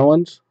Miami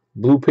Marlins,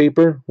 blue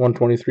paper,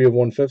 123 of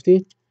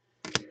 150.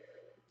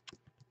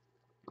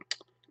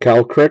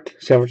 Cal Crick,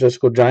 San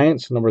Francisco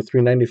Giants, number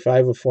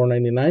 395 of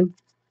 499.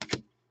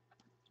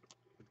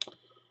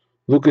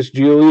 Lucas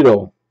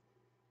Giolito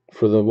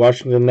for the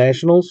Washington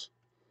Nationals,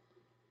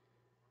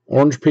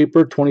 orange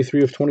paper,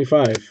 23 of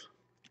 25.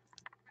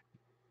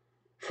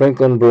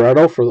 Franklin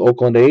Barreto for the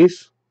Oakland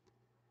A's,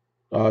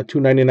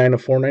 299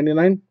 of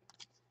 499.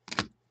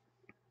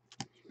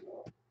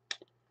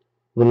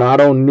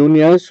 Renato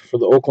Nunez for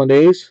the Oakland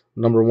A's,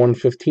 number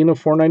 115 of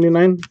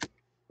 499.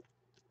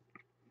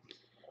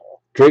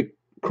 Drake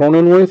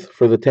Cronenworth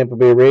for the Tampa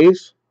Bay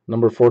Rays,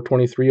 number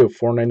 423 of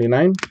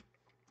 499.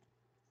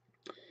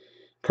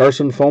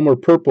 Carson Fulmer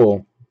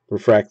purple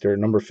refractor,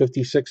 number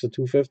 56 of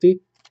 250.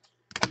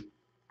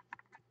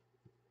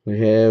 We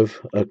have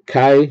a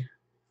Kai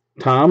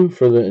Tom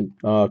for the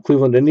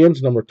Cleveland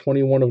Indians, number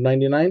 21 of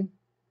 99.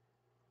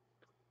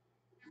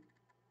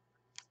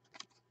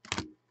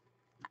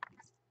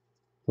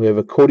 We have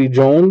a Cody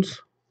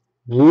Jones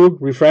blue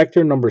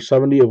refractor, number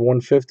 70 of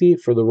 150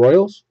 for the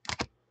Royals.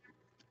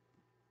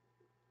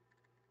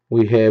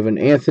 We have an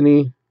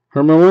Anthony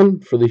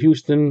Hermelin for the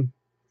Houston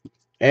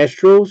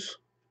Astros,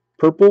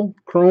 purple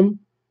chrome,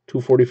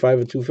 245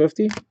 of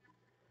 250.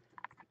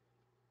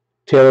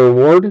 Taylor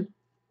Ward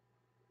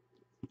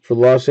for the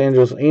Los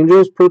Angeles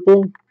Angels,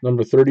 purple,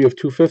 number 30 of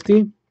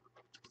 250.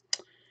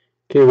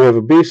 Okay, we have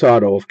a base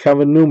auto of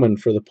Kevin Newman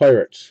for the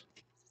Pirates.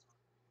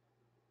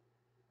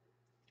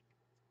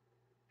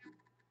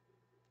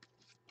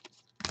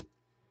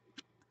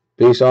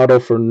 Base auto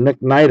for Nick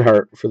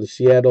Neidhart for the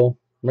Seattle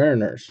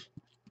Mariners.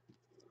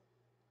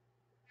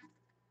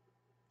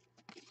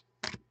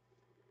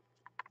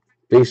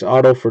 Base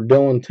auto for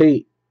Dylan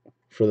Tate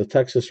for the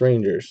Texas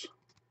Rangers.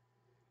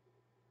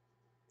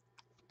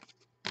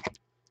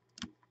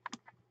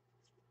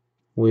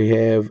 We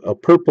have a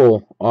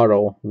purple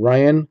auto,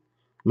 Ryan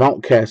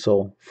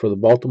Mountcastle for the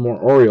Baltimore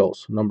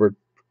Orioles, number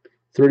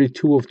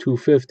 32 of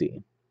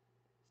 250.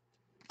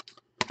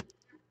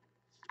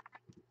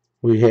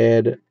 We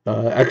had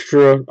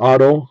extra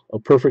auto, a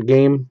perfect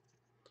game,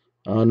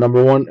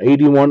 number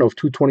 181 of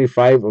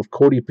 225 of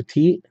Cody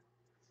Petit.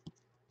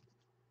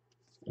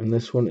 And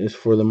this one is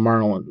for the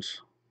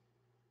Marlins.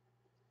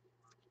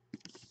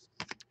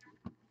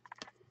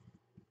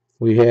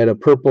 We had a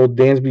purple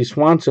Dansby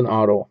Swanson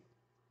auto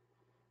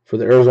for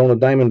the Arizona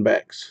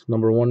Diamondbacks,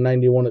 number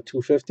 191 at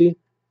 250.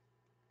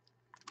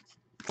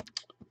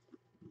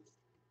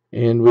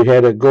 And we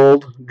had a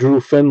gold Drew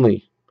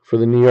Finley for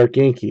the New York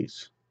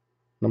Yankees,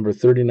 number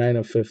 39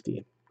 of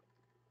 50.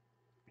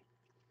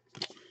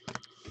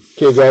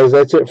 Okay, guys,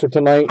 that's it for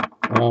tonight.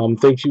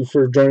 Thank you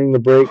for joining the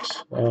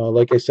breaks.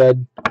 Like I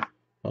said,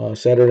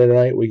 Saturday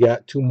night we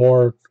got two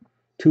more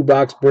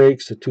 2-box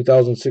breaks, a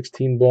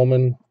 2016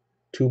 Bowman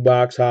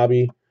 2-box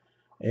hobby,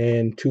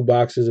 and 2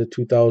 boxes of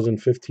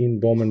 2015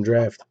 Bowman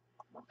draft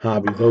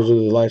hobby. Those are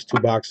the last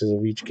 2 boxes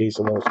of each case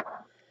of those.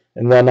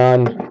 And then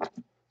on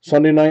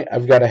Sunday night,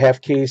 I've got a half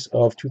case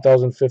of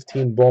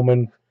 2015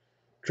 Bowman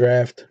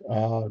draft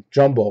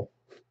jumbo,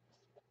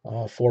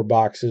 4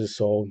 boxes,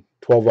 so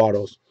 12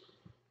 autos.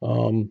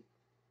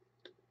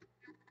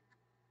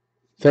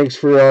 Thanks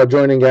for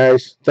joining,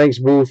 guys. Thanks,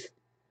 Booth.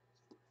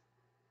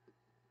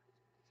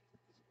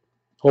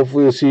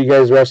 Hopefully we'll see you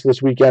guys the rest of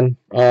this weekend.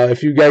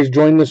 If you guys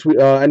join this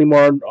any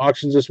more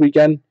auctions this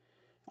weekend,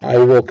 I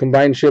will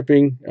combine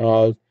shipping,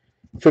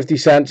 50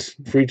 cents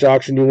for each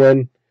auction you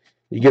win.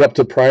 You get up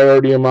to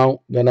priority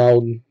amount, then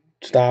I'll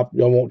stop.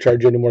 I won't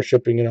charge you any more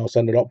shipping, and I'll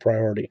send it out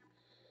priority.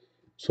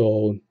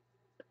 So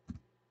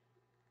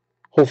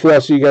hopefully I'll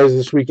see you guys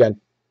this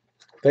weekend.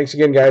 Thanks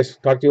again, guys.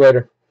 Talk to you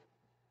later.